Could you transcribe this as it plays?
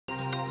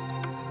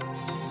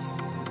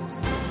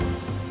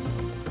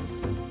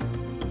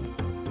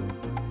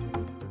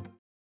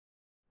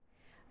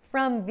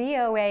From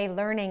VOA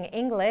Learning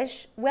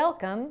English,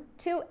 welcome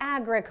to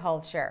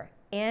Agriculture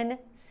in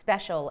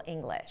Special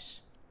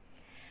English.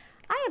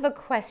 I have a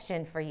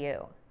question for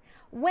you.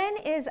 When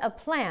is a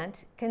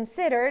plant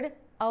considered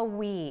a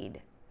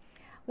weed?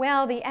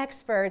 Well, the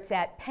experts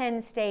at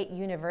Penn State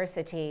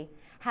University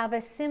have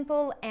a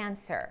simple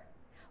answer: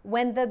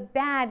 when the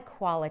bad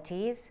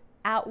qualities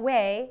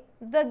outweigh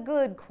the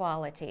good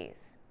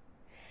qualities.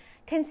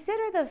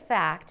 Consider the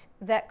fact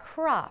that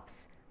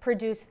crops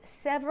produce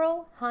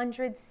several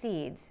hundred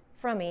seeds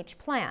from each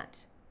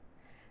plant.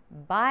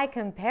 By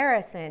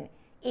comparison,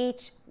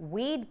 each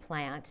weed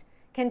plant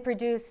can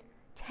produce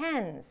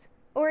tens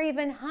or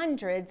even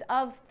hundreds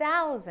of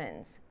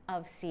thousands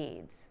of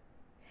seeds.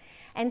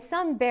 And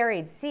some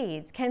buried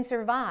seeds can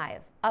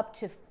survive up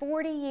to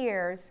 40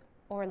 years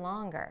or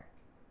longer.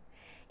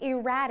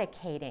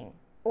 Eradicating,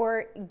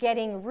 or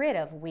getting rid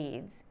of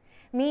weeds,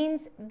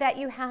 means that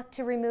you have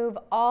to remove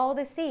all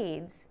the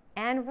seeds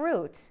and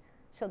roots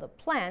so the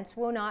plants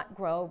will not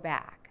grow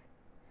back.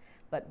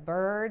 But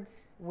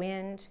birds,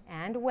 wind,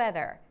 and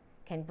weather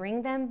can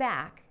bring them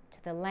back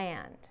to the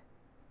land.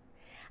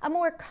 A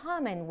more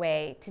common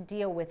way to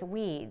deal with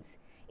weeds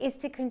is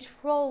to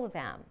control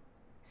them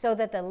so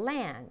that the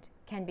land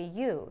can be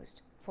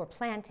used for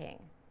planting.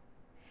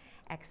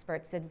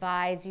 Experts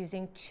advise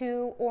using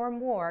 2 or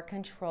more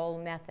control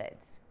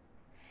methods.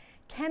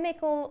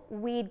 Chemical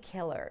weed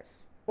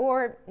killers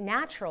or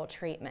natural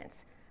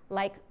treatments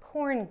like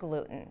corn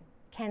gluten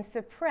can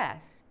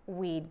suppress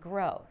weed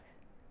growth.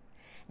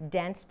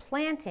 Dense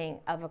planting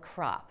of a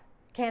crop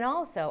can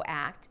also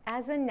act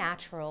as a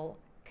natural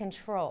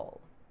control.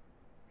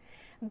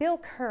 Bill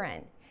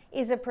Curran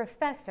is a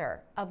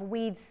professor of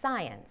weed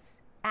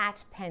science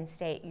at Penn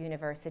State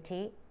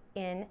University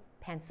in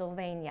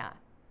Pennsylvania.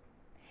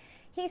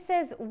 He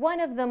says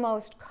one of the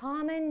most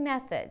common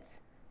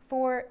methods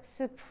for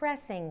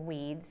suppressing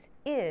weeds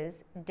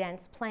is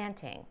dense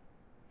planting.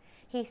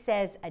 He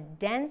says a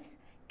dense,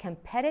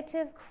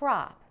 competitive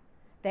crop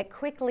that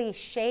quickly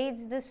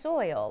shades the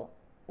soil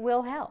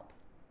will help.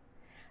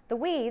 The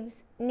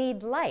weeds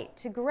need light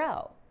to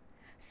grow,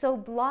 so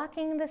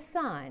blocking the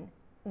sun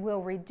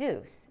will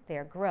reduce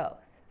their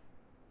growth.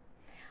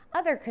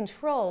 Other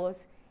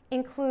controls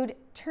include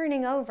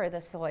turning over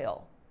the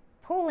soil,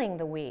 pulling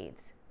the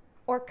weeds,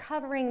 or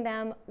covering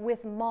them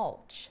with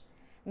mulch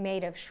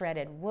made of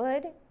shredded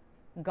wood,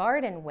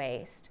 garden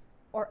waste,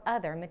 or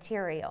other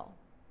material.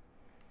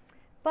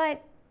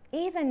 But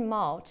even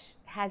mulch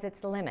has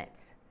its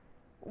limits.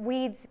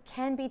 Weeds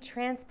can be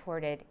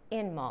transported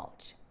in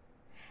mulch.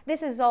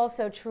 This is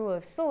also true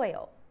of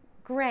soil,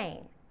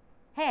 grain,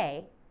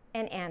 hay,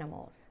 and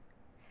animals.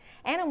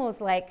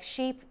 Animals like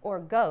sheep or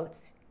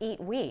goats eat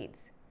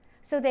weeds,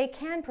 so they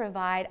can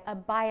provide a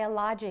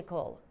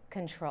biological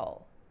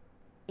control.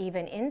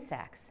 Even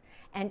insects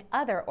and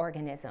other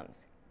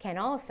organisms can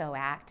also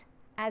act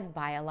as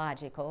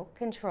biological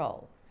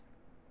controls.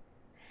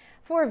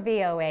 For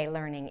VOA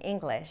Learning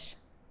English,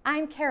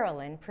 I'm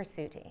Carolyn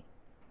Persutti.